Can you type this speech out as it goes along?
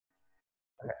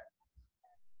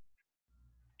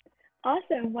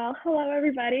Awesome. Well, hello,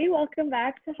 everybody. Welcome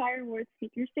back to Higher Ward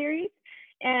Speaker Series.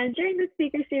 And during this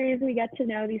speaker series, we get to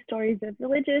know these stories of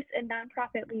religious and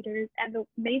nonprofit leaders and the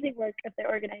amazing work of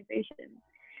their organizations.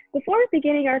 Before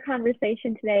beginning our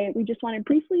conversation today, we just want to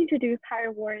briefly introduce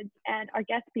Higher Wards and our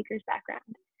guest speaker's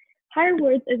background. Higher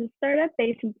Wards is a startup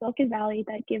based in Silicon Valley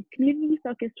that gives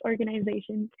community-focused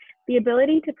organizations the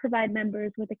ability to provide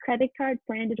members with a credit card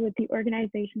branded with the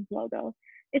organization's logo.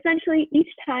 Essentially, each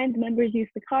time the members use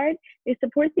the card, they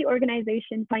support the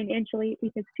organization financially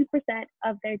because 2%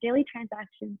 of their daily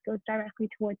transactions goes directly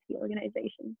towards the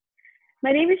organization.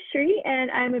 My name is Shri,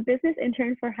 and I'm a business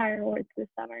intern for Higher Wards this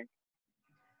summer.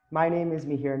 My name is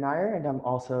Mihir Nair, and I'm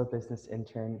also a business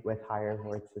intern with Higher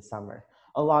Wards this summer.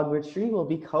 Along with Shri, will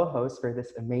be co-hosts for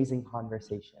this amazing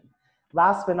conversation.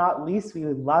 Last but not least, we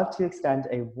would love to extend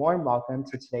a warm welcome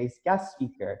to today's guest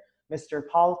speaker, Mr.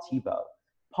 Paul Thiebaut.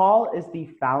 Paul is the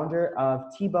founder of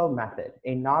Thiebaut Method,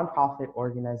 a nonprofit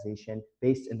organization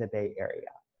based in the Bay Area.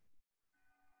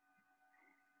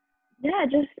 Yeah,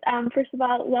 first of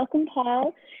all, welcome,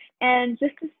 Paul. And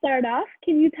just to start off,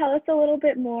 can you tell us a little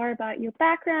bit more about your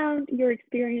background, your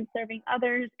experience serving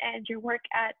others, and your work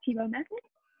at Thiebaut Method?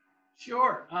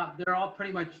 Sure. They're all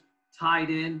pretty much tied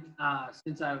in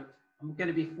since I'm going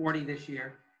to be 40 this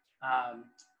year.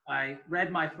 I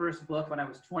read my first book when I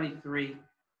was 23.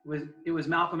 It was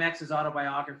Malcolm X's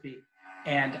autobiography,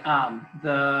 and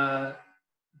it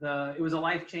was a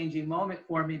life-changing moment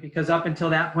for me because up until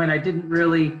that point I didn't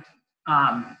really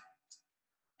have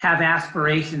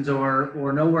aspirations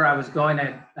or know where I was going.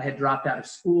 I had dropped out of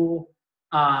school.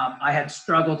 I had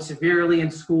struggled severely in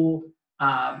school.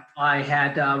 I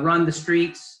had run the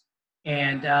streets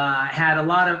and had a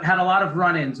lot of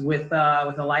run-ins with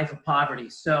a life of poverty.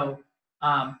 So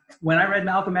when I read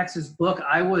Malcolm X's book,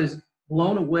 I was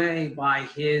blown away by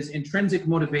his intrinsic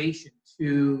motivation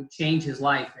to change his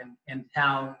life and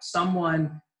how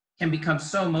someone can become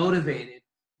so motivated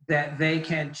that they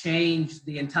can change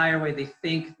the entire way they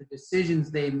think, the decisions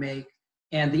they make,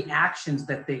 and the actions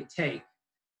that they take,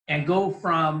 and go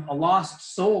from a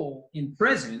lost soul in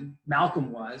prison,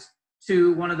 Malcolm was,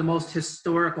 to one of the most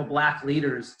historical Black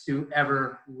leaders to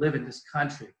ever live in this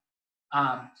country.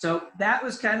 So that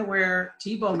was kind of where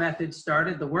Thiebaut Method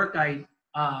started. The work I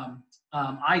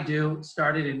do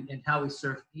started in how we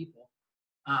serve people.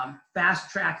 Fast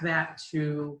track that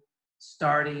to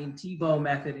starting Thiebaut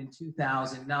Method in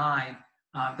 2009.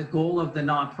 The goal of the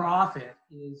nonprofit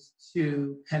is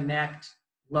to connect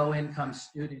low-income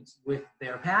students with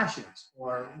their passions,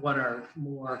 or what are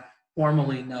more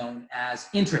formally known as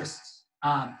interests.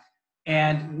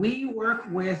 And we work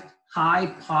with high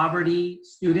poverty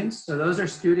students. So those are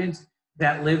students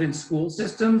that live in school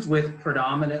systems with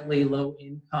predominantly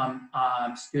low-income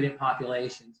student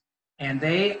populations. And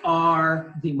they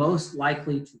are the most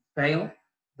likely to fail,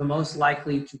 the most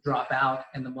likely to drop out,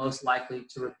 and the most likely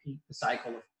to repeat the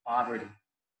cycle of poverty.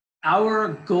 Our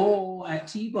goal at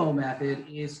Thiebaut Method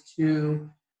is to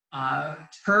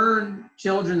turn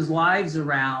children's lives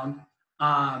around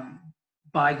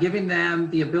by giving them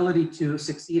the ability to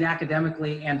succeed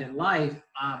academically and in life,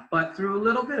 but through a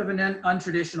little bit of an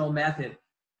untraditional method,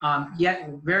 yet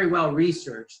very well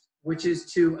researched, which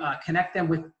is to connect them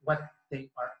with what they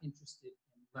are interested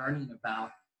in learning about.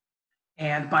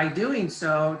 And by doing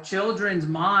so, children's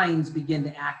minds begin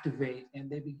to activate,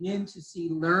 and they begin to see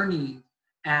learning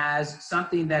as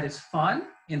something that is fun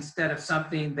instead of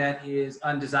something that is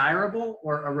undesirable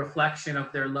or a reflection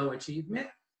of their low achievement.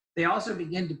 They also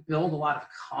begin to build a lot of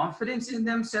confidence in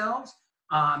themselves.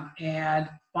 And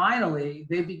finally,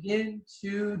 they begin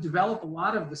to develop a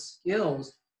lot of the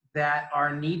skills that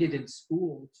are needed in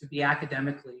school to be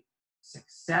academically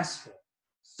successful.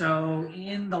 So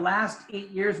in the last 8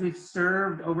 years, we've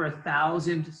served over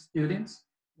 1,000 students.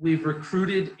 We've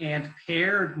recruited and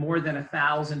paired more than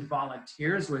 1,000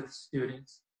 volunteers with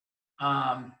students.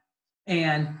 Our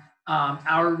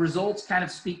results kind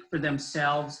of speak for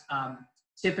themselves.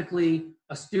 Typically,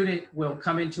 a student will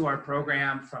come into our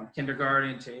program from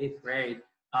kindergarten to 8th grade,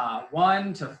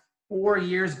 1 to 4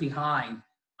 years behind.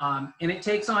 And it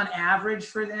takes on average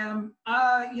for them,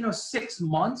 6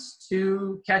 months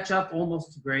to catch up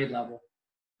almost to grade level.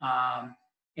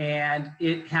 And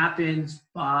it happens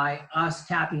by us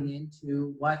tapping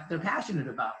into what they're passionate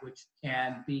about, which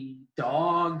can be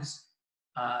dogs,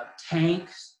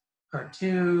 tanks,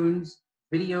 cartoons,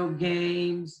 video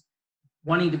games,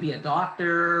 wanting to be a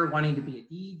doctor, wanting to be a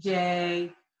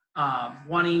DJ,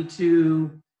 wanting to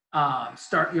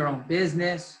start your own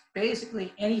business.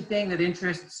 Basically anything that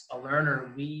interests a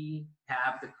learner, we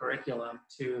have the curriculum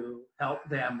to help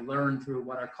them learn through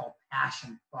what are called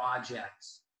passion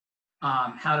projects.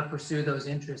 how to pursue those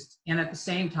interests, and at the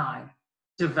same time,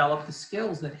 develop the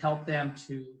skills that help them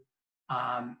to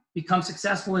become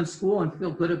successful in school and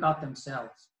feel good about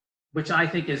themselves, which I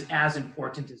think is as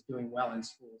important as doing well in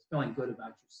school, feeling good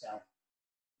about yourself.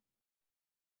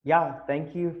 Yeah,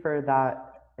 thank you for that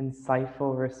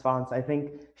insightful response. I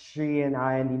think Shri and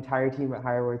I and the entire team at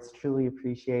Higher Words truly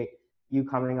appreciate you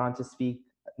coming on to speak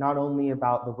not only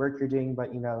about the work you're doing,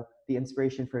 but the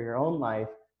inspiration for your own life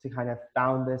to kind of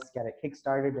found this, get it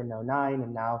kickstarted in '09,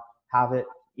 and now have it,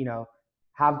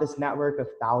 have this network of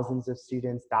thousands of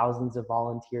students, thousands of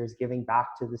volunteers giving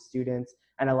back to the students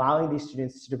and allowing these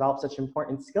students to develop such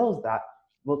important skills that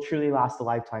will truly last a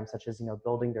lifetime, such as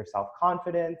building their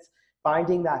self-confidence,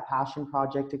 finding that passion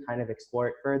project to kind of explore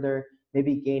it further,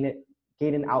 maybe gain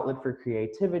an outlet for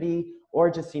creativity,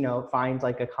 or just find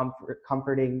like a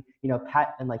comforting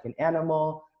pet and like an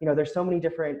animal. There's so many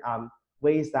different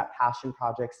ways that passion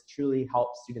projects truly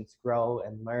help students grow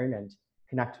and learn and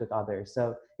connect with others.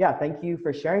 So yeah, thank you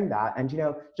for sharing that. And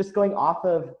just going off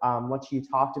of what you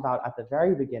talked about at the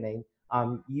very beginning,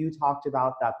 you talked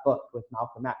about that book with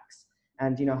Malcolm X.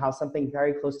 And how something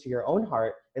very close to your own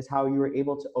heart is how you were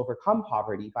able to overcome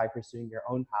poverty by pursuing your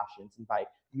own passions and by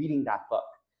reading that book.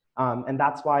 And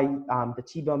that's why the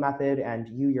Thiebaut Method and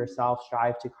you yourself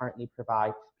strive to currently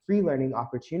provide free learning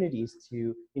opportunities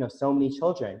to so many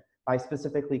children by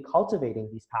specifically cultivating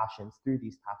these passions through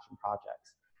these passion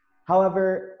projects.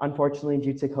 However, unfortunately,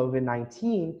 due to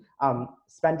COVID-19,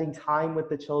 spending time with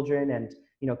the children and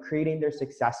creating their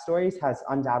success stories has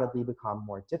undoubtedly become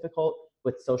more difficult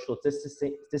with social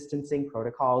distancing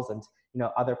protocols and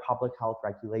other public health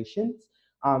regulations.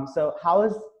 So how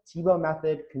has Thiebaut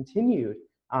Method continued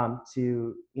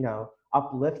to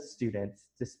uplift students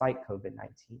despite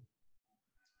COVID-19?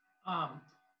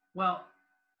 Well,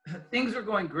 things were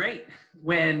going great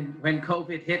when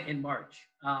COVID hit in March.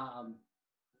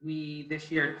 We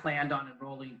this year planned on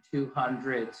enrolling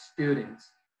 200 students,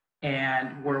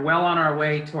 and we're well on our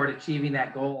way toward achieving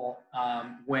that goal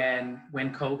when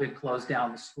COVID closed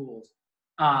down the schools.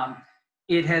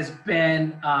 It has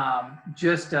been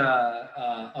just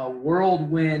a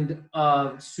whirlwind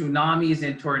of tsunamis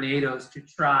and tornadoes to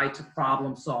try to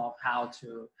problem solve how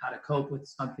to cope with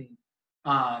something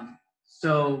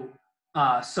so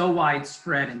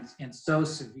widespread and so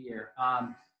severe.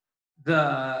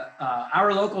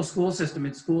 Our local school system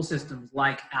and school systems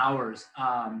like ours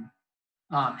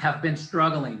have been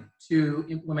struggling to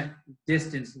implement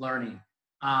distance learning.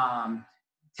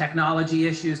 Technology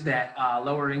issues that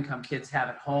lower income kids have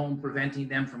at home, preventing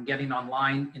them from getting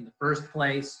online in the first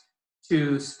place,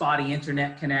 to spotty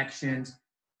internet connections.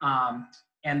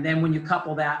 And then when you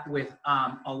couple that with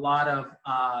a lot of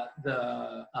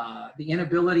the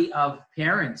inability of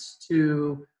parents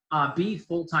to be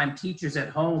full-time teachers at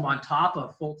home on top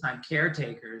of full-time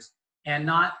caretakers, and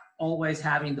not always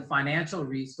having the financial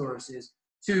resources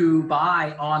to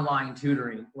buy online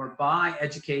tutoring or buy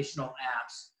educational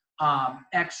apps,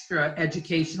 extra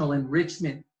educational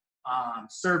enrichment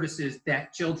services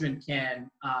that children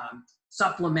can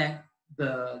supplement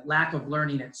the lack of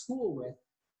learning at school with,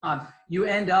 you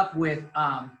end up with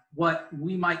what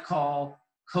we might call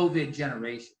COVID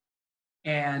generation.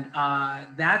 And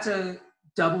that's a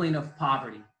doubling of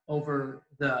poverty over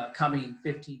the coming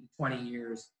 15 to 20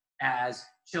 years as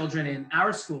children in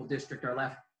our school district are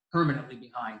left permanently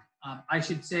behind. I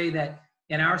should say that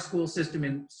in our school system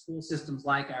and school systems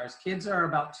like ours, kids are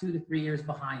about 2 to 3 years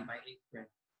behind by 8th grade.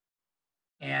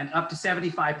 And up to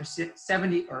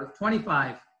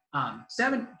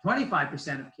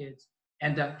 25% of kids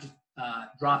end up just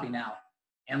dropping out,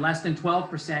 and less than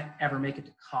 12% ever make it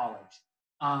to college.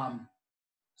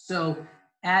 So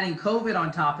adding COVID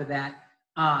on top of that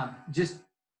just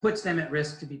puts them at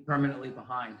risk to be permanently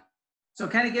behind. So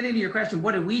kind of get into your question,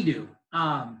 what did we do?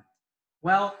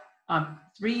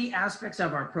 Three aspects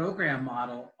of our program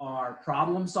model are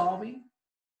problem solving,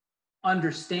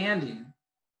 understanding,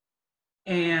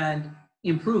 and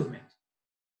improvement.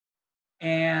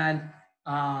 And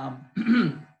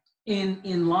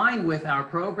in line with our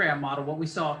program model, what we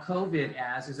saw COVID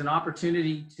as is an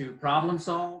opportunity to problem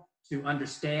solve, to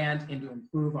understand, and to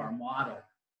improve our model.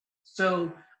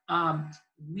 So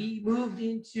we moved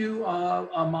into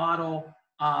a model,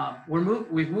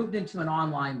 we've moved into an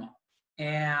online model.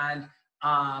 And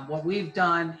what we've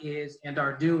done is, and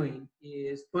are doing,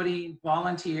 is putting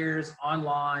volunteers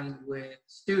online with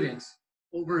students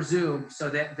over Zoom so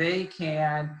that they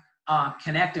can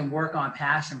connect and work on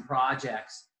passion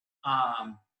projects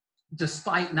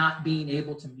despite not being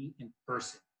able to meet in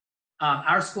person.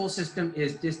 Our school system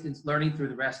is distance learning through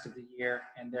the rest of the year,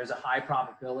 and there's a high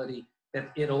probability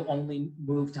that it'll only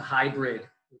move to hybrid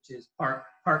which is part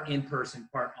in person,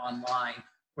 part online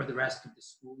for the rest of the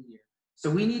school year. So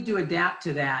we need to adapt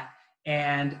to that.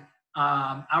 And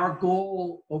our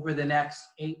goal over the next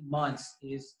 8 months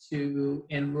is to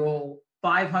enroll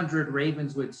 500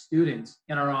 Ravenswood students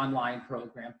in our online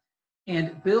program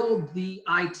and build the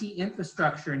IT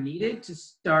infrastructure needed to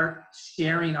start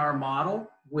sharing our model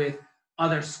with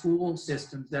other school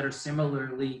systems that are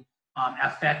similarly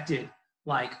affected,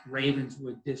 like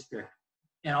Ravenswood District.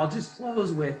 And I'll just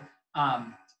close with,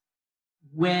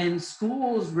 when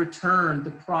schools return,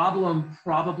 the problem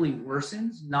probably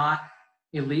worsens, not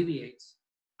alleviates.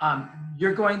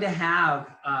 You're going to have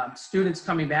students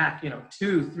coming back,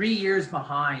 2-3 years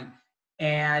behind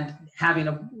and having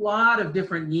a lot of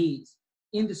different needs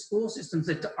into school systems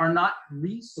that are not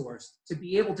resourced to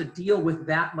be able to deal with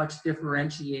that much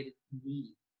differentiated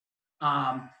need.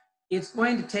 It's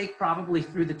going to take probably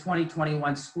through the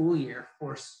 2021 school year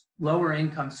for lower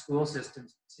income school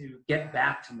systems to get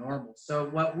back to normal. So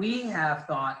what we have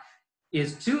thought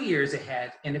is 2 years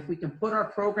ahead, and if we can put our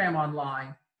program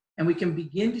online and we can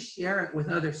begin to share it with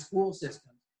other school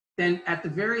systems, then at the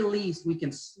very least we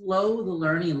can slow the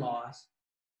learning loss,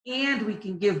 and we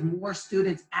can give more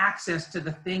students access to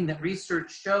the thing that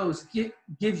research shows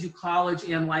gives you college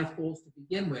and life goals to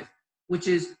begin with, which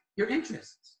is your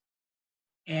interests.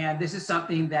 And this is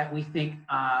something that we think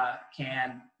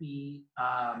can be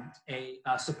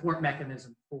a support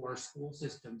mechanism for school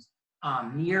systems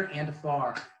near and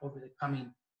afar over the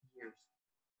coming years.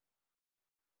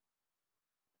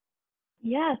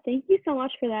 Yeah, thank you so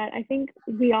much for that. I think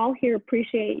we all here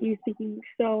appreciate you speaking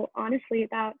so honestly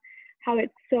about how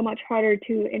it's so much harder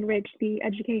to enrich the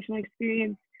educational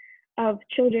experience of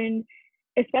children,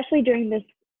 especially during this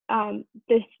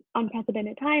this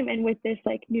unprecedented time and with this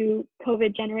like new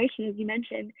COVID generation, as you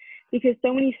mentioned, because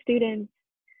so many students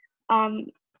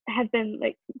have been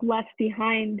like left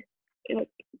behind, like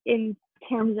in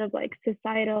terms of like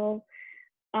societal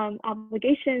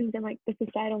obligations and like the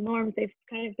societal norms. They've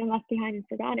kind of been left behind and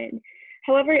forgotten.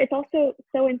 However, it's also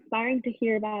so inspiring to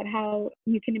hear about how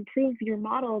you can improve your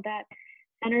model that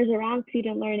centers around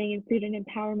student learning and student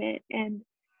empowerment, and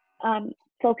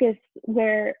focus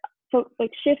where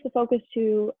shift the focus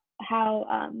to how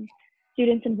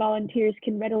students and volunteers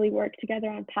can readily work together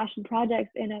on passion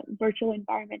projects in a virtual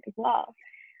environment as well.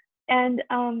 And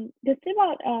the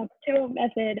Thiebaut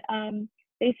Method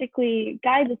basically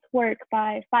guides its work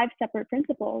by 5 separate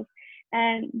principles,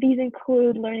 and these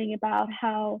include learning about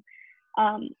how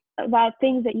about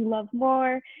things that you love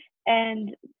more,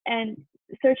 and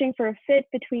searching for a fit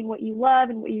between what you love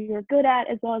and what you're good at,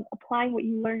 as well as applying what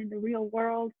you learn in the real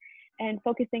world, and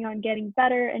focusing on getting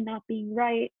better and not being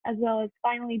right, as well as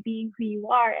finally being who you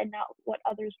are and not what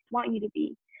others want you to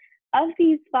be. Of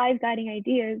these 5 guiding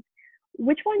ideas,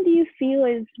 which one do you feel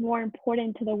is more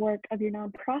important to the work of your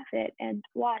nonprofit, and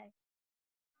why?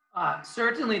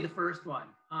 Certainly the first one.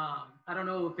 I don't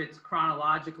know if it's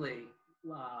chronologically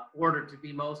ordered to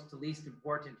be most to least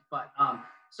important, but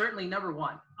certainly number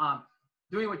 1,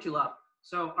 doing what you love.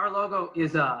 So our logo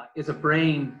is a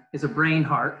brain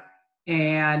heart,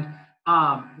 and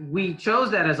we chose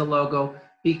that as a logo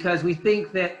because we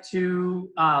think that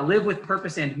to live with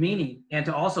purpose and meaning, and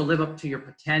to also live up to your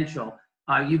potential,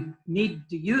 you need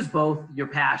to use both your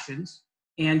passions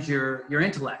and your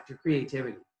intellect, your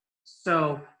creativity.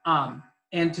 So,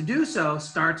 and to do so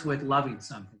starts with loving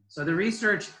something. So the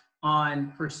research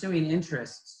on pursuing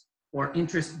interests or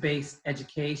interest-based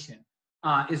education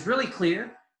is really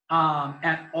clear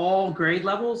at all grade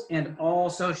levels and all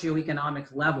socioeconomic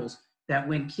levels, that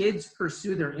when kids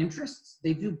pursue their interests,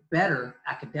 they do better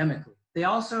academically. They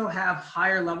also have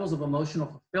higher levels of emotional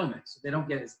fulfillment, so they don't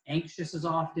get as anxious as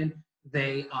often.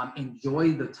 They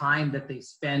enjoy the time that they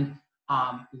spend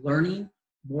learning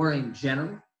more in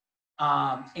general.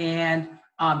 And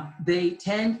they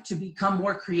tend to become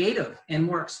more creative and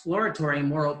more exploratory and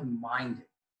more open-minded.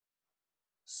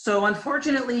 So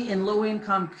unfortunately, in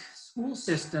low-income school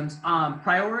systems,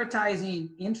 prioritizing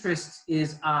interests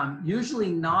is usually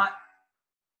not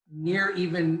near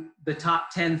even the top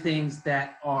 10 things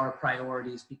that are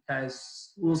priorities, because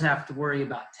schools have to worry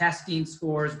about testing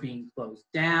scores being closed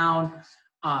down.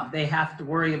 They have to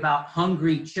worry about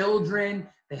hungry children.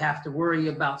 They have to worry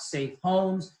about safe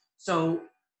homes. So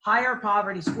higher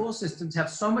poverty school systems have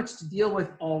so much to deal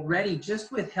with already,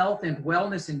 just with health and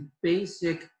wellness and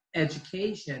basic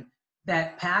education,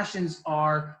 that passions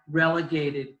are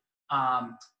relegated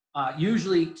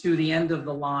usually to the end of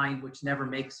the line, which never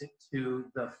makes it to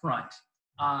the front.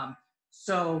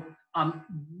 So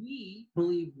we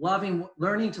believe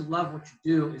learning to love what you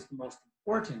do is the most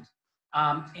important.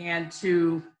 And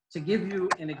to to give you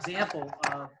an example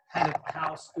of kind of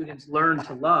how students learn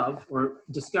to love or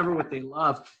discover what they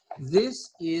love,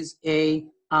 this is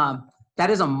that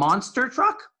is a monster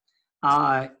truck.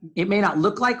 It may not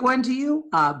look like one to you,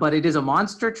 but it is a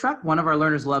monster truck. One of our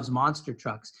learners loves monster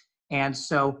trucks. And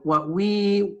so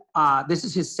this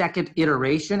is his second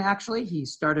iteration, actually. He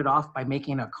started off by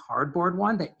making a cardboard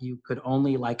one that you could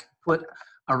only like put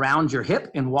around your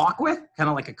hip and walk with, kind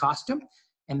of like a costume.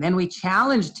 And then we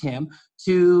challenged him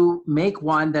to make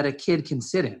one that a kid can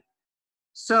sit in.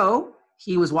 So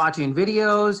he was watching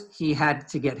videos, he had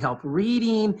to get help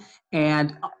reading,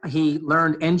 and he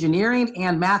learned engineering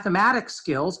and mathematics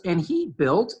skills, and he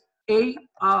built a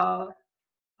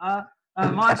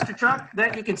monster truck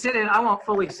that you can sit in. I won't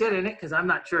fully sit in it because I'm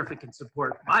not sure if it can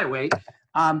support my weight,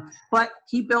 but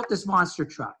he built this monster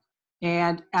truck.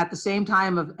 And at the same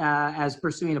time as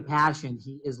pursuing a passion,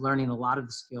 he is learning a lot of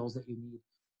the skills that you need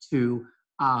to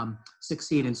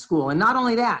succeed in school. And not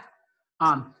only that,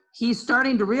 he's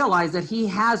starting to realize that he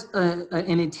has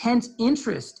an intense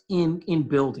interest in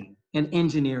building and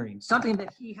engineering, something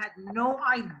that he had no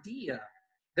idea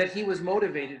that he was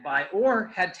motivated by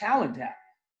or had talent at.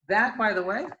 That, by the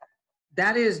way,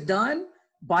 that is done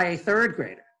by a third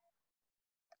grader.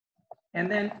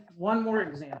 And then one more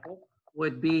example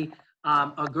would be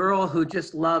a girl who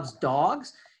just loves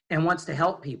dogs and wants to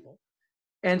help people.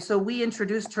 And so we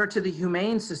introduced her to the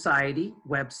Humane Society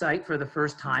website for the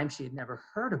first time. She had never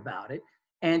heard about it.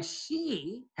 And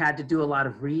she had to do a lot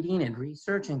of reading and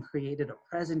research and created a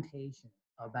presentation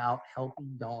about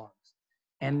helping dogs.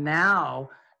 And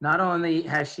now, not only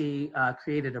has she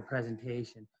created a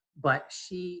presentation, but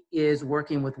she is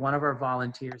working with one of our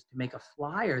volunteers to make a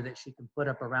flyer that she can put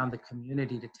up around the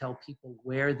community to tell people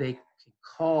where they can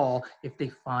call if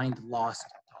they find lost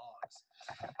dogs.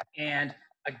 And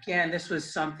again, this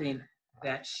was something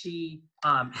that she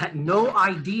had no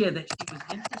idea that she was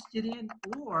interested in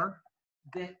or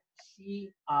that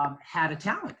she had a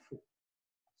talent for.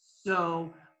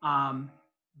 So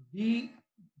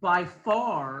by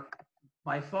far,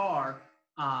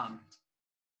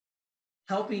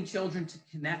 helping children to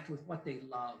connect with what they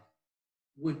love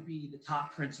would be the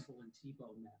top principle in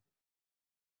Thiebaut Method.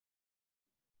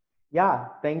 Yeah,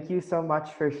 thank you so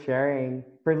much for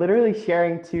literally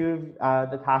sharing two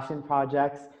of the passion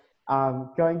projects.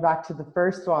 Going back to the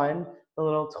first one, the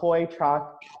little toy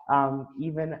truck,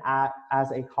 even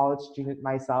as a college student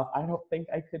myself, I don't think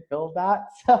I could build that.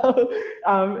 So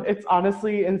it's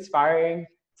honestly inspiring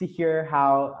to hear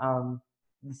how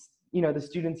the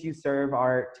students you serve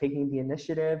are taking the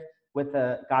initiative with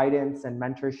the guidance and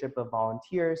mentorship of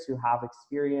volunteers who have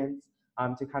experience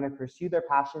to kind of pursue their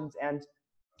passions and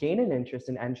gain an interest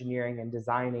in engineering and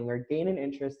designing, or gain an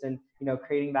interest in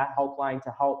creating that helpline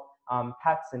to help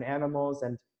pets and animals,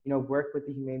 and work with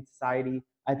the Humane Society.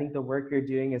 I think the work you're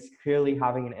doing is clearly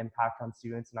having an impact on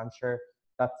students, and I'm sure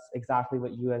that's exactly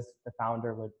what you as the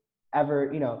founder would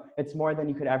ever, it's more than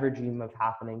you could ever dream of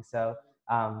happening. So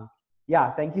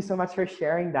yeah, thank you so much for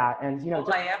sharing that. And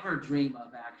all I ever dream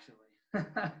of, actually.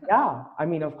 Yeah, I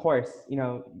mean, of course,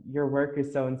 your work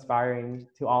is so inspiring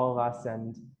to all of us,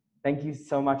 and thank you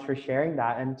so much for sharing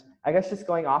that. And I guess just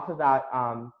going off of that,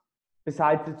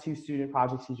 besides the two student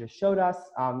projects you just showed us,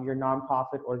 your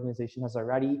nonprofit organization has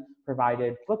already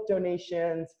provided book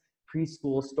donations,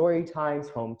 preschool story times,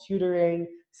 home tutoring,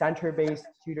 center-based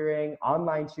tutoring,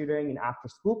 online tutoring, and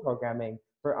after-school programming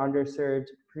for underserved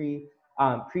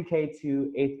pre-K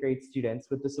to 8th grade students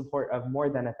with the support of more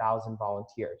than 1,000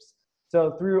 volunteers.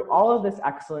 So through all of this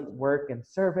excellent work and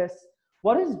service,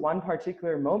 what is one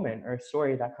particular moment or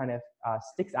story that kind of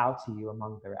sticks out to you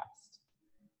among the rest?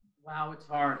 Wow, it's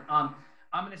hard. I'm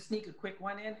going to sneak a quick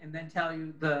one in and then tell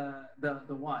you the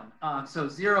one. So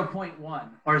 0.1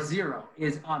 or 0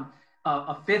 is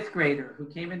a 5th grader who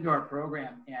came into our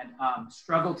program and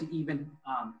struggled to even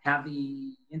have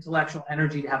the intellectual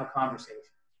energy to have a conversation.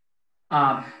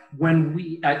 When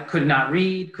we could not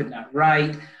read, could not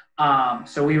write,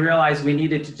 so we realized we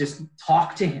needed to just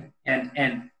talk to him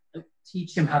and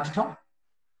teach him how to talk.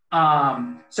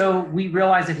 So we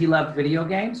realized that he loved video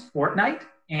games, Fortnite,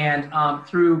 and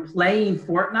through playing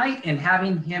Fortnite and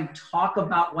having him talk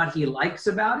about what he likes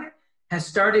about it, has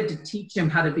started to teach him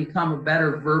how to become a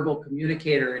better verbal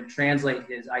communicator and translate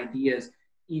his ideas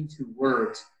into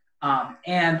words.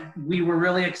 And we were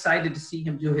really excited to see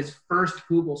him do his first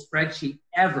Google spreadsheet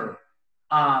ever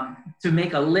to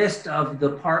make a list of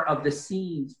the part of the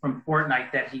scenes from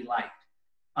Fortnite that he liked.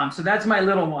 So that's my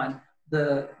little one.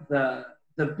 The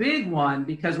big one,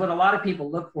 because what a lot of people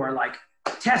look for, like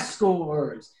test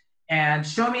scores and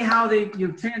show me how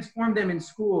you've transformed them in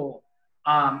school.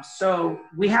 So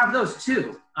we have those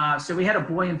too. So we had a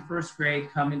boy in first grade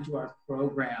come into our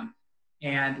program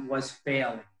and was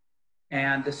failing.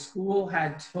 And the school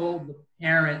had told the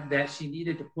parent that she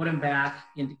needed to put him back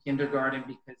into kindergarten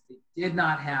because they did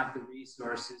not have the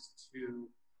resources to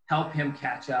help him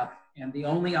catch up. And the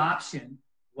only option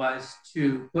was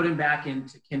to put him back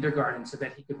into kindergarten so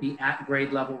that he could be at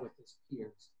grade level with his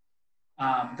peers.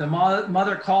 The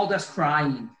mother called us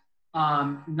crying,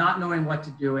 not knowing what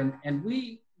to do. And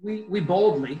we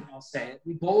boldly, I'll say it,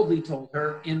 we boldly told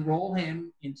her, enroll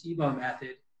him in Thiebaut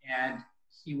Method and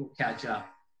he will catch up.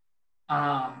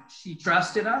 She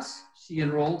trusted us. She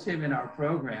enrolled him in our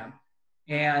program.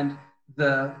 And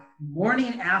the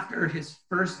morning after his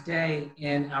first day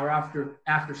in our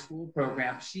after school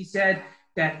program, she said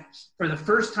that for the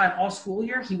first time all school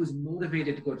year, he was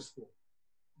motivated to go to school.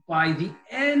 By the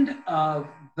end of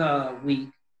the week,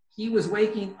 he was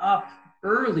waking up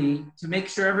early to make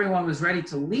sure everyone was ready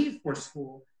to leave for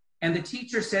school. And the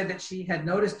teacher said that she had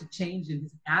noticed a change in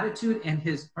his attitude and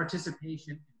his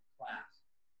participation in class.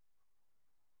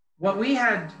 What we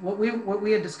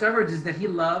had discovered is that he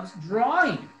loves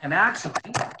drawing. And actually,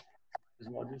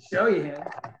 I'll just show you him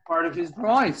part of his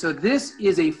drawing. So this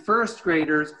is a first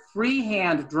grader's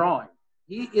freehand drawing.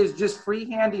 He is just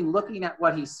freehanding, looking at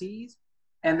what he sees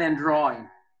and then drawing.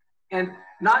 And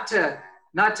not to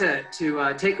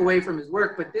take away from his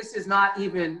work, but this is not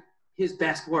even his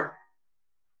best work.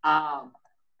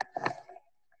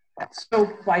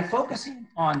 So by focusing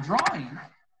on drawing,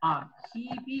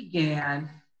 he began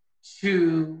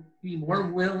to be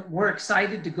more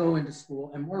excited to go into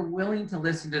school and more willing to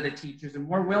listen to the teachers and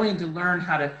more willing to learn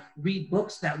how to read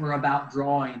books that were about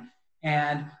drawing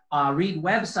and read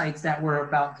websites that were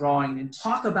about drawing and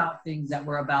talk about things that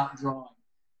were about drawing.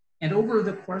 And over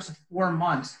the course of 4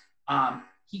 months,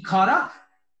 he caught up.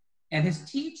 And his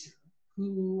teacher,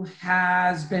 who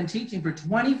has been teaching for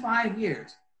 25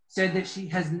 years, said that she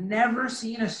has never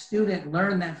seen a student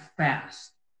learn that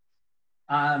fast.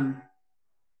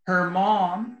 Her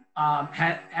mom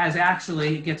has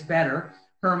actually, it gets better,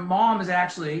 her mom is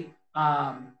actually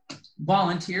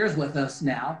volunteers with us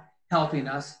now, helping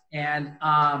us. And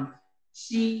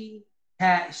she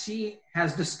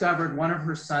has discovered one of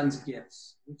her son's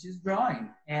gifts, which is drawing.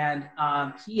 And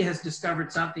he has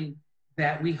discovered something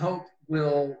that we hope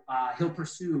he'll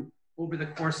pursue over the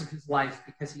course of his life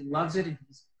because he loves it and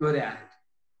he's good at it.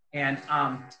 And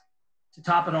to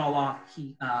top it all off,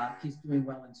 he's doing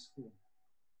well in school.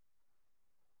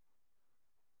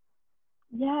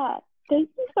 Yeah, thank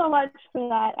you so much for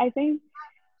that. I think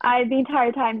the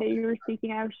entire time that you were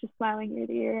speaking, I was just smiling ear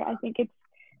to ear. I think it's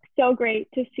so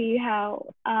great to see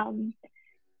how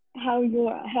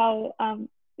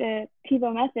the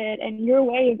Thiebaut method and your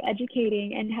way of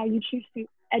educating and how you choose to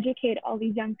educate all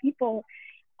these young people.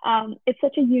 It's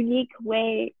such a unique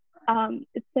way.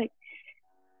 It's like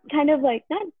kind of like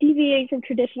not deviating from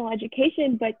traditional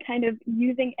education, but kind of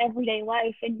using everyday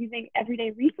life and using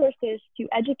everyday resources to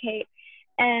educate.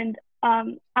 And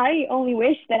I only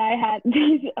wish that I had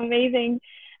these amazing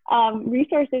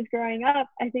resources growing up.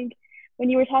 I think when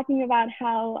you were talking about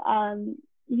how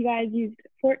you guys used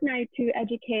Fortnite to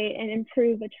educate and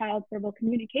improve a child's verbal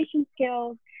communication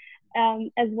skills,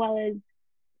 as well as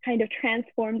kind of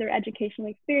transform their educational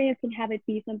experience and have it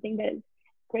be something that is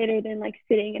greater than like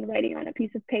sitting and writing on a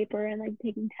piece of paper and like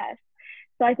taking tests.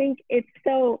 So I think it's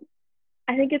so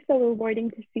rewarding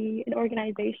to see an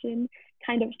organization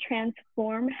kind of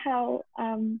transform how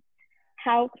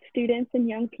students and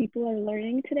young people are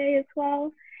learning today as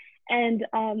well. And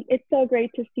it's so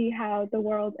great to see how the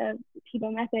world of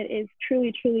Thiebaut Method is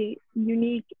truly, truly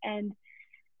unique and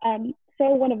so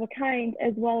one of a kind,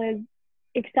 as well as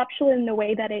exceptional in the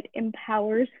way that it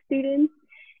empowers students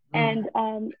and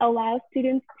allows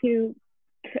students to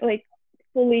like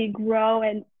fully grow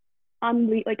and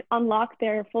unlock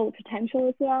their full potential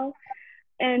as well.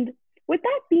 And with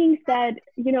that being said,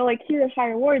 you know, like here at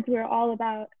Higher Words, we're all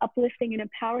about uplifting and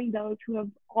empowering those who have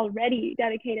already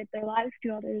dedicated their lives to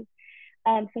others,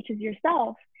 such as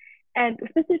yourself. And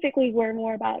specifically, we're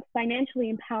more about financially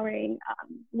empowering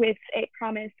with a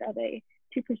promise of a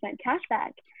 2%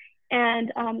 cashback.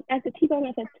 And as the Thiebaut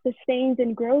Method sustains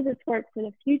and grows its work for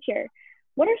the future,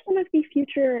 what are some of the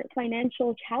future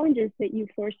financial challenges that you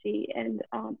foresee? And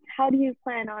how do you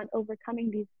plan on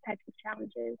overcoming these types of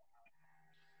challenges?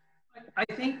 I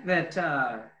think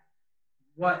that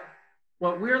what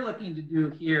we're looking to do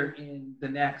here in the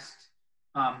next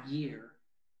year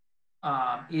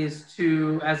is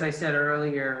to, as I said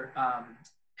earlier,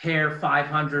 pair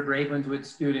 500 Ravenswood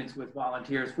students with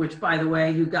volunteers, which, by the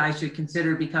way, you guys should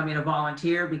consider becoming a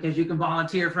volunteer, because you can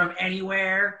volunteer from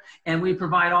anywhere and we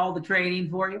provide all the training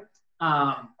for you.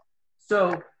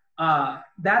 So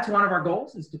that's one of our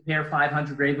goals, is to pair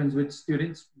 500 Ravenswood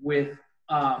students with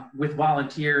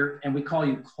volunteer, and we call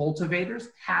you cultivators,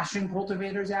 passion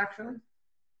cultivators, actually.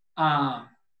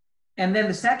 And then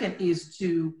the second is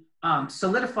to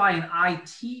solidify an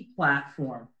IT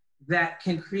platform that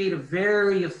can create a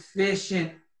very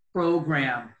efficient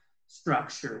program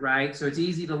structure, right? So it's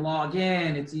easy to log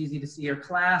in, it's easy to see your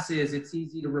classes, it's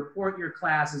easy to report your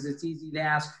classes, it's easy to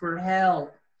ask for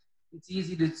help, it's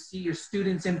easy to see your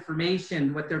students'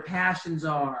 information, what their passions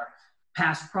are,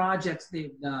 past projects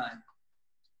they've done.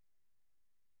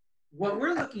 What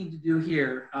we're looking to do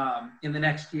here in the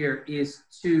next year is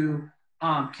to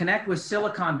connect with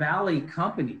Silicon Valley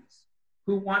companies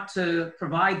who want to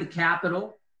provide the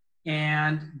capital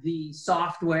and the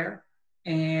software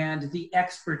and the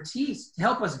expertise to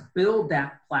help us build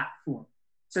that platform,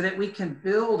 so that we can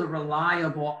build a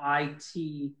reliable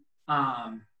IT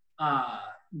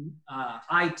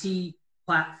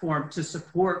platform to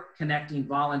support connecting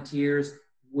volunteers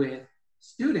with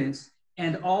students,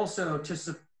 and also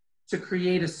to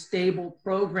create a stable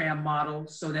program model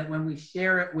so that when we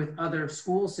share it with other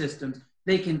school systems,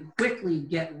 they can quickly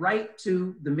get right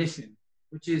to the mission,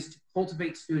 which is to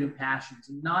cultivate student passions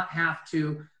and not have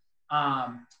to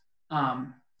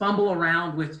fumble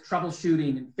around with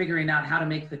troubleshooting and figuring out how to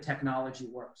make the technology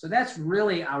work. So that's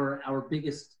really our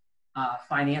biggest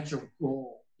financial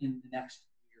goal in the next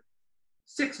year.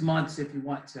 6 months if you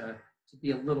want to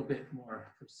be a little bit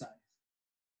more precise.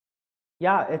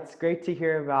 Yeah, it's great to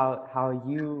hear about how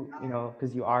you know,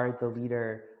 because you are the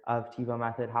leader of Thiebaut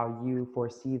Method, how you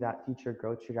foresee that future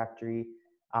growth trajectory,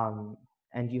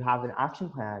 and you have an action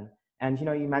plan. And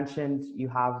you mentioned you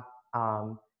have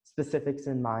specifics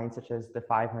in mind, such as the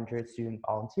 500 student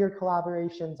volunteer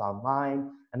collaborations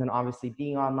online, and then obviously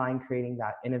being online, creating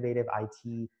that innovative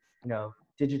IT,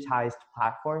 digitized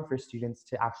platform for students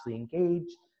to actually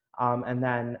engage. And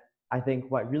then I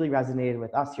think what really resonated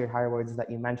with us here at Higher Words is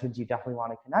that you mentioned you definitely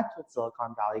want to connect with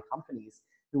Silicon Valley companies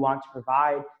who want to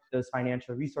provide those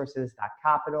financial resources, that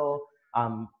capital,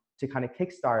 to kind of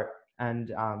kickstart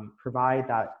and provide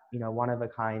that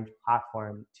one-of-a-kind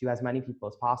platform to as many people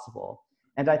as possible.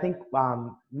 And I think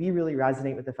we really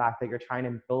resonate with the fact that you're trying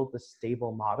to build the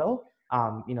stable model,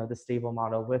 the stable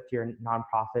model with your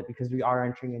nonprofit, because we are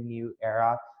entering a new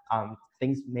era.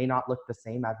 Things may not look the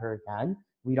same ever again.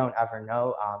 We don't ever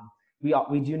know.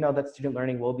 We do know that student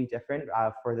learning will be different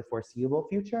for the foreseeable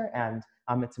future, and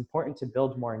it's important to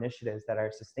build more initiatives that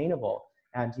are sustainable.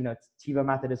 And Thiebaut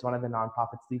Method is one of the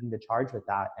nonprofits leading the charge with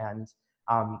that. And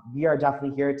we are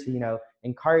definitely here to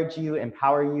encourage you,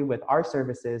 empower you with our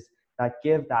services that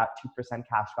give that 2%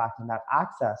 cash back and that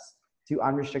access to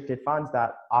unrestricted funds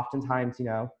that oftentimes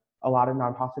a lot of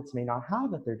nonprofits may not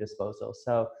have at their disposal.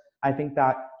 So I think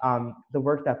that the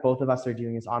work that both of us are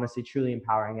doing is honestly truly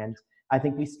empowering. And I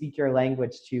think we speak your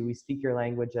language too. We speak your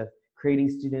language of creating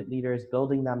student leaders,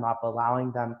 building them up,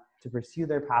 allowing them to pursue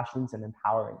their passions, and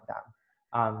empowering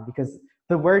them. Because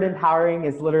the word empowering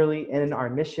is literally in our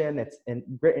mission. It's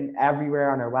written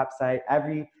everywhere on our website.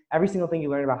 Every single thing you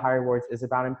learn about Higher Words is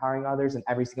about empowering others, and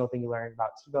every single thing you learn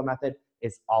about Thiebaut Method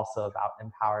is also about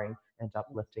empowering and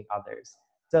uplifting others.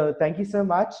 So thank you so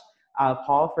much,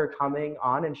 Paul, for coming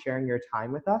on and sharing your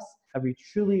time with us. We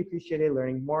truly appreciated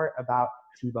learning more about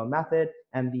Thiebaut Method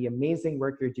and the amazing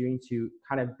work you're doing to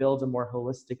kind of build a more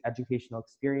holistic educational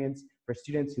experience for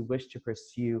students who wish to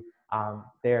pursue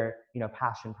their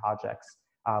passion projects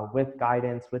with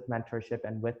guidance, with mentorship,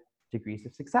 and with degrees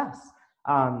of success.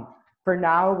 For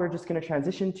now, we're just going to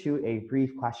transition to a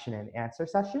brief question and answer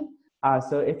session.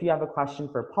 So if you have a question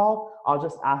for Paul, I'll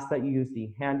just ask that you use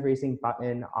the hand raising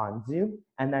button on Zoom,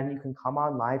 and then you can come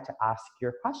on live to ask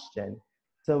your question.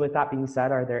 So with that being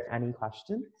said, are there any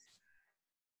questions?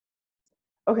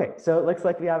 Okay, so it looks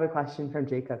like we have a question from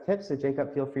Jacob Hipp. So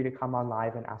Jacob, feel free to come on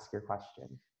live and ask your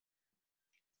question.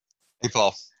 Hey,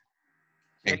 Paul.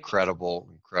 Incredible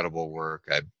work.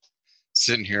 I'm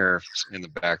sitting here in the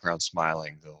background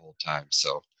smiling the whole time.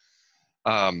 So,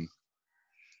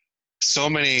 so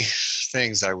many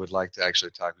things I would like to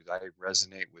actually talk with. I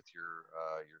resonate with your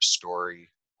story,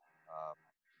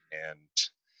 and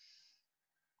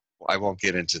I won't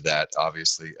get into that,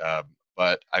 obviously.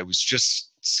 But I was just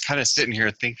kind of sitting here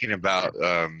thinking about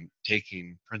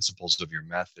taking principles of your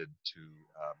method to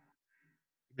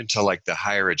even to like the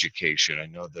higher education. I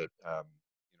know that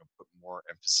put more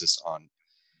emphasis on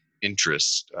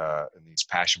interest in these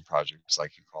passion projects,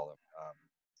 like you call them.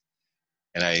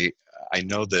 And I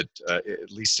know that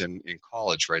at least in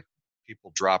college, right,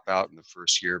 people drop out in the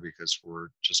first year because we're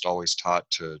just always taught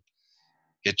to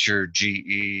get your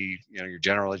GE, your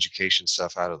general education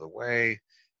stuff out of the way,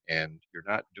 and you're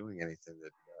not doing anything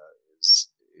that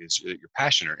is you're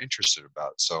passionate or interested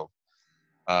about. So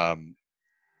um,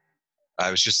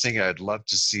 I was just thinking I'd love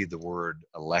to see the word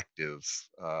elective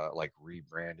like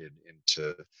rebranded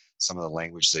into some of the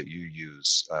language that you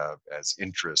use as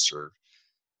interests or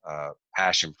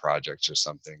passion projects or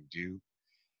something. Do you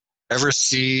ever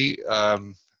see,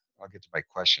 I'll get to my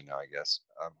question now, I guess.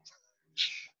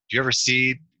 Do you ever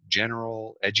see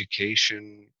general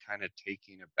education kind of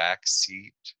taking a back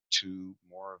seat to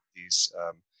more of these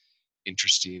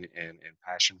interesting and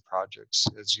passion projects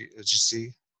as you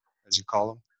see, as you call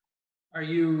them? Are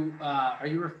you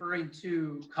referring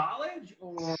to college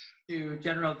or to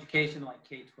general education like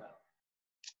K-12?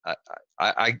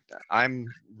 I'm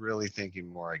really thinking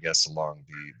more, I guess, along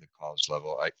the college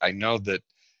level. I know that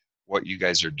what you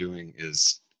guys are doing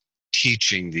is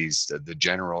teaching the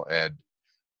general ed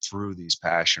through these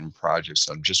passion projects.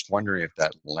 I'm just wondering if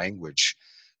that language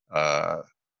uh,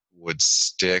 would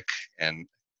stick, and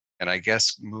I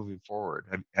guess moving forward,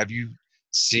 have you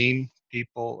seen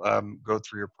people go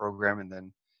through your program and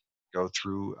then go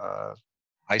through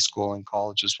high school and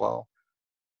college as well?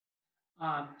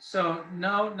 So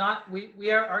no, not we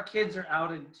are our kids are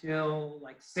out until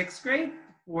like 6th grade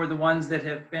for the ones that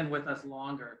have been with us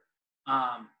longer.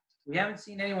 We haven't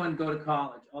seen anyone go to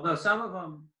college, although some of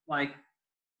them like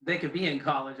they could be in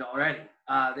college already.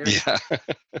 There's Yeah.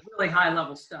 really high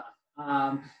level stuff.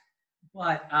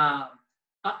 But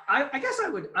I guess I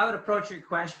would approach your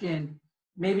question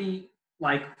maybe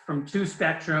like from two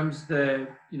spectrums, the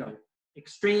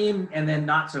extreme and then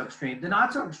not so extreme. The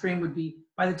not so extreme would be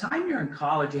by the time you're in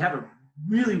college, you have a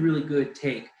really, really good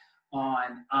take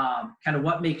on kind of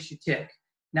what makes you tick.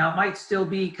 Now, it might still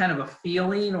be kind of a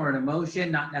feeling or an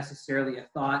emotion, not necessarily a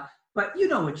thought, but you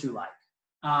know what you like.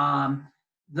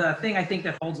 The thing I think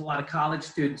that holds a lot of college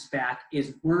students back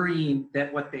is worrying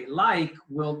that what they like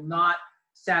will not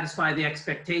satisfy the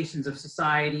expectations of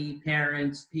society,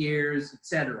 parents, peers,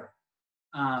 etc.,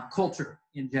 culture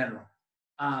in general.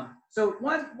 So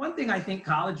one thing I think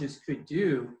colleges could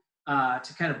do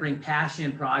to kind of bring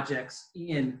passion projects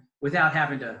in without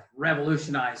having to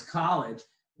revolutionize college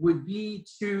would be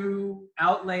to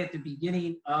outlay at the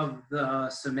beginning of the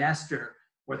semester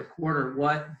or the quarter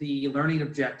what the learning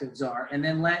objectives are, and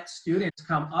then let students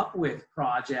come up with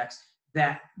projects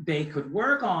that they could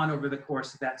work on over the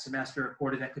course of that semester or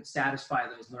quarter that could satisfy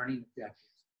those learning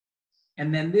objectives.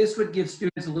 And then this would give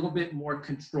students a little bit more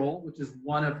control, which is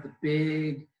one of the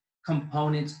big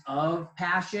components of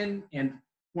passion and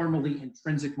formally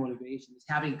intrinsic motivation, is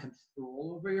having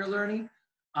control over your learning.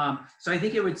 So I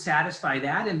think it would satisfy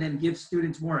that and then give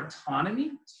students more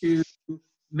autonomy to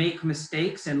make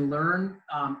mistakes and learn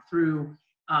through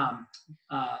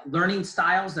learning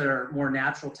styles that are more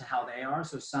natural to how they are.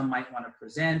 So some might want to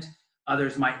present,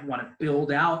 others might want to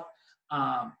build out.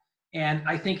 And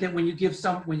I think that when you give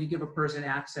a person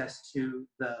access to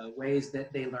the ways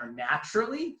that they learn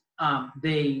naturally,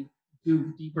 they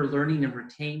do deeper learning and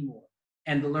retain more.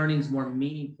 And the learning's more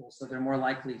meaningful, so they're more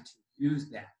likely to use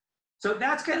that. So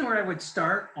that's kind of where I would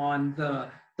start on the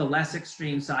less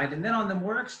extreme side. And then on the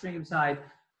more extreme side,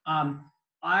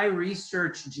 I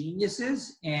research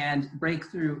geniuses and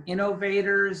breakthrough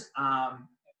innovators,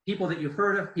 people that you've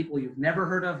heard of, people you've never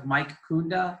heard of. Mike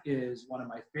Kunda is one of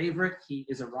my favorite. He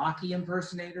is a Rocky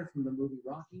impersonator from the movie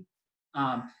Rocky.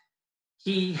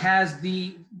 He has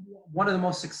one of the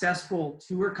most successful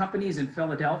tour companies in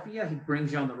Philadelphia. He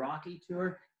brings you on the Rocky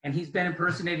tour, and he's been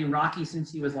impersonating Rocky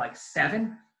since he was like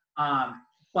 7.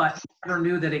 But never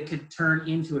knew that it could turn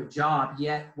into a job.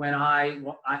 Yet when I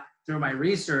through my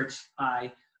research,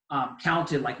 I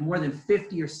counted like more than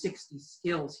 50 or 60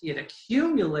 skills he had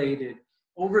accumulated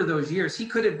over those years. He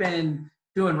could have been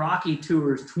doing Rocky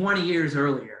tours 20 years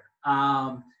earlier.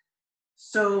 But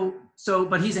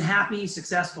he's a happy,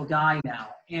 successful guy now.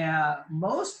 And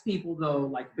most people, though,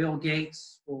 like Bill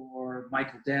Gates or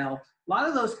Michael Dell, a lot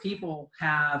of those people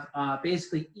have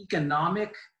basically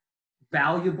economically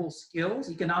valuable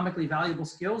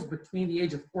skills between the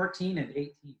age of 14 and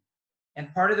 18.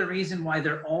 And part of the reason why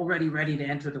they're already ready to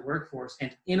enter the workforce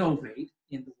and innovate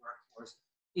in the workforce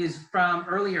is from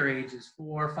earlier ages,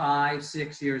 4, 5,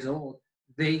 6 years old.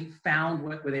 They found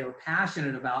what they were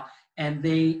passionate about, and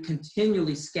they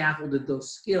continually scaffolded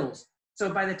those skills.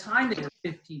 So by the time they were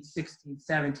 15, 16,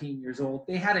 17 years old,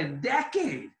 they had a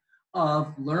decade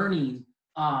of learning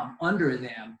under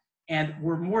them and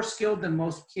were more skilled than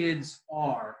most kids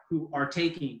are who are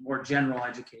taking more general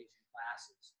education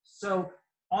classes. So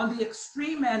On the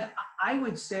extreme end, I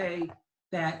would say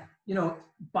that, you know,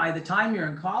 by the time you're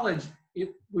in college,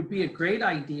 it would be a great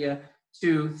idea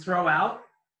to throw out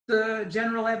the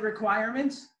general ed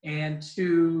requirements and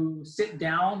to sit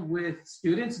down with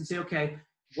students and say, okay,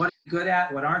 what are you good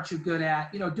at? What aren't you good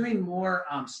at? You know, doing more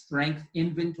strength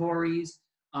inventories,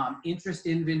 interest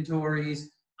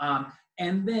inventories,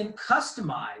 and then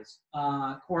customize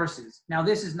courses. Now,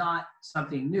 this is not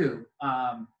something new.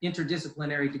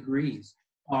 Interdisciplinary degrees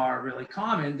are really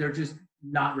common. They're just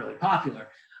not really popular.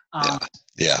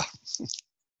 Yeah.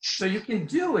 So you can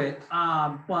do it,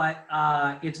 but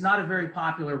it's not a very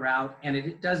popular route, and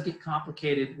it does get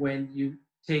complicated when you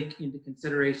take into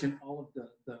consideration all of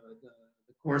the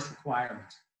course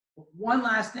requirements. But one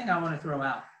last thing I want to throw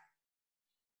out.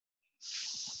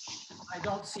 I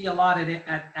don't see a lot of it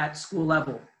at school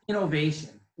level,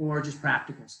 innovation or just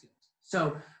practical skills.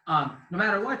 So no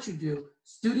matter what you do,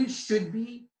 students should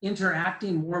be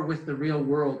interacting more with the real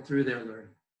world through their learning.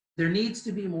 There needs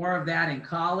to be more of that in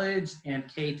college and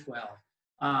K-12.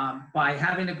 By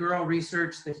having a girl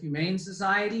research the Humane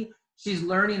Society, she's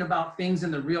learning about things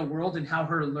in the real world and how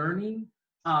her learning,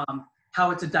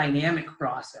 how it's a dynamic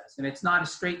process, and it's not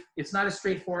as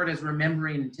straightforward as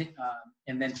remembering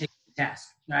and then taking the test,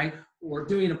 right? Or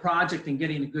doing a project and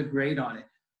getting a good grade on it.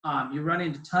 You run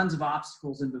into tons of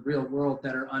obstacles in the real world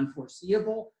that are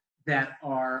unforeseeable, that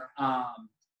are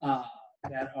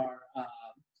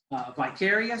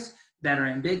vicarious, that are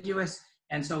ambiguous.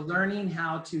 And so learning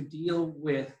how to deal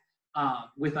with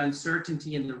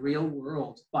uncertainty in the real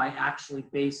world by actually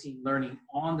basing learning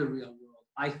on the real world,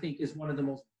 I think is one of the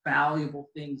most valuable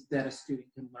things that a student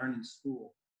can learn in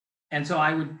school. And so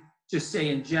I would just say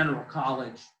in general,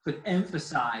 college could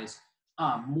emphasize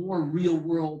more real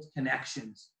world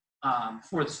connections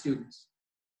for the students.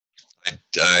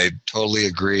 I totally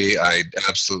agree. I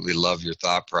absolutely love your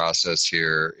thought process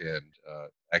here, and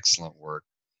excellent work.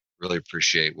 Really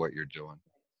appreciate what you're doing.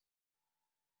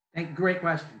 Great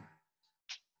question.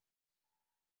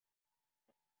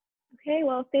 Okay,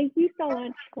 well, thank you so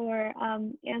much for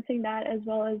answering that, as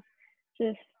well as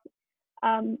just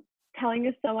telling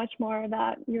us so much more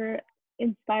about your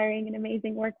inspiring and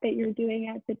amazing work that you're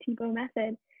doing at the Thiebaut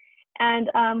Method. And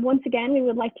once again, we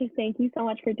would like to thank you so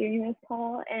much for doing this,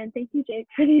 Paul, and thank you, Jake,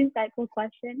 for the insightful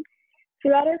question.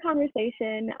 Throughout our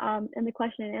conversation and the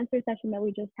question and answer session that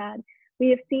we just had, we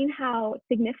have seen how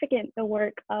significant the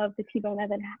work of the Thiebaut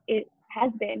Method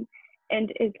has been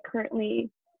and is currently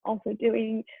also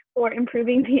doing for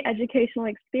improving the educational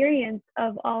experience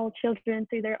of all children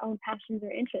through their own passions or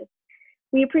interests.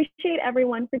 We appreciate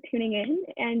everyone for tuning in,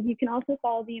 and you can also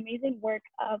follow the amazing work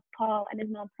of Paul and his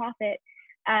nonprofit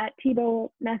at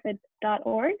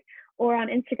thiebautmethod.org or on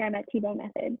Instagram at Thiebaut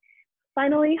Method.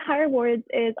 Finally, Higher Words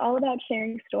is all about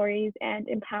sharing stories and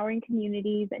empowering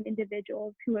communities and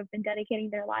individuals who have been dedicating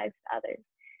their lives to others.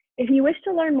 If you wish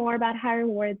to learn more about Higher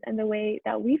Words and the way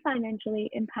that we financially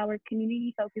empower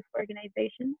community-focused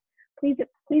organizations, please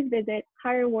visit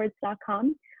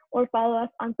higherwords.com or follow us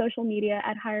on social media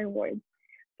at Higher Words.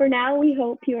 For now, we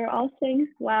hope you are all staying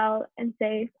well and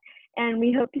safe, and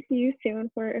we hope to see you soon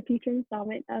for a future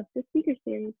installment of the speaker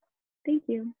series. Thank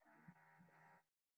you.